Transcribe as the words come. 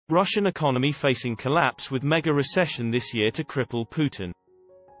Russian economy facing collapse with mega-recession this year to cripple Putin.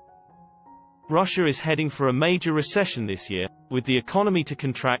 Russia is heading for a major recession this year, with the economy to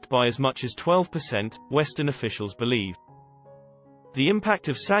contract by as much as 12%, Western officials believe. The impact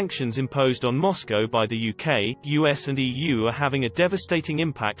of sanctions imposed on Moscow by the UK, US and EU are having a devastating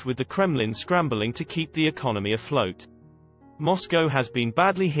impact, with the Kremlin scrambling to keep the economy afloat. Moscow has been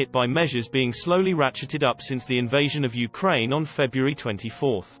badly hit by measures being slowly ratcheted up since the invasion of Ukraine on February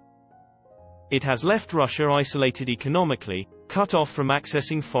 24. It has left Russia isolated economically, cut off from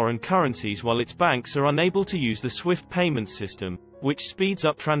accessing foreign currencies, while its banks are unable to use the SWIFT payment system, which speeds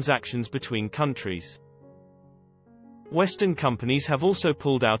up transactions between countries. Western companies have also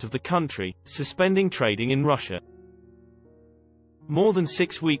pulled out of the country, suspending trading in Russia. More than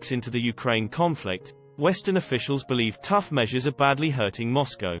 6 weeks into the Ukraine conflict, Western officials believe tough measures are badly hurting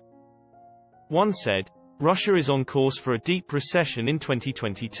Moscow. One said, "Russia is on course for a deep recession in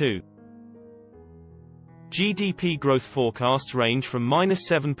 2022. GDP growth forecasts range from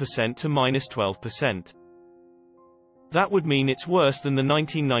 -7% to -12%. That would mean it's worse than the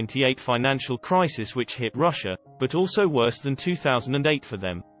 1998 financial crisis which hit Russia, but also worse than 2008 for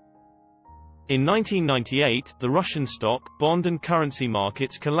them. In 1998, the Russian stock, bond and currency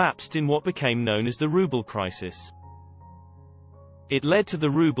markets collapsed in what became known as the ruble crisis. It led to the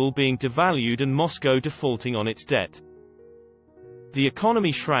ruble being devalued and Moscow defaulting on its debt. The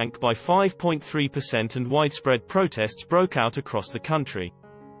economy shrank by 5.3% and widespread protests broke out across the country.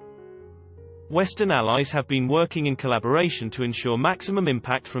 Western allies have been working in collaboration to ensure maximum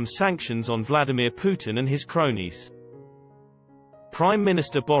impact from sanctions on Vladimir Putin and his cronies. Prime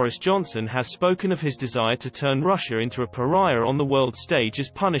Minister Boris Johnson has spoken of his desire to turn Russia into a pariah on the world stage as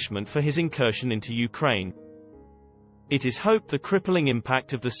punishment for his incursion into Ukraine. It is hoped the crippling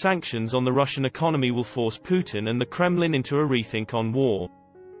impact of the sanctions on the Russian economy will force Putin and the Kremlin into a rethink on war.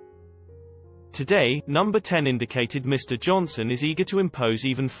 Today, Number 10 indicated Mr. Johnson is eager to impose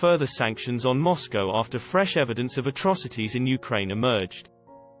even further sanctions on Moscow after fresh evidence of atrocities in Ukraine emerged.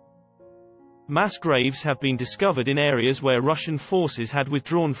 Mass graves have been discovered in areas where Russian forces had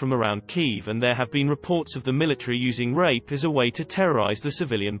withdrawn from around Kyiv, and there have been reports of the military using rape as a way to terrorize the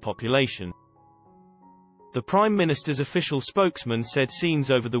civilian population. The Prime Minister's official spokesman said scenes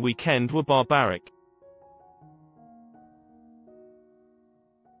over the weekend were barbaric.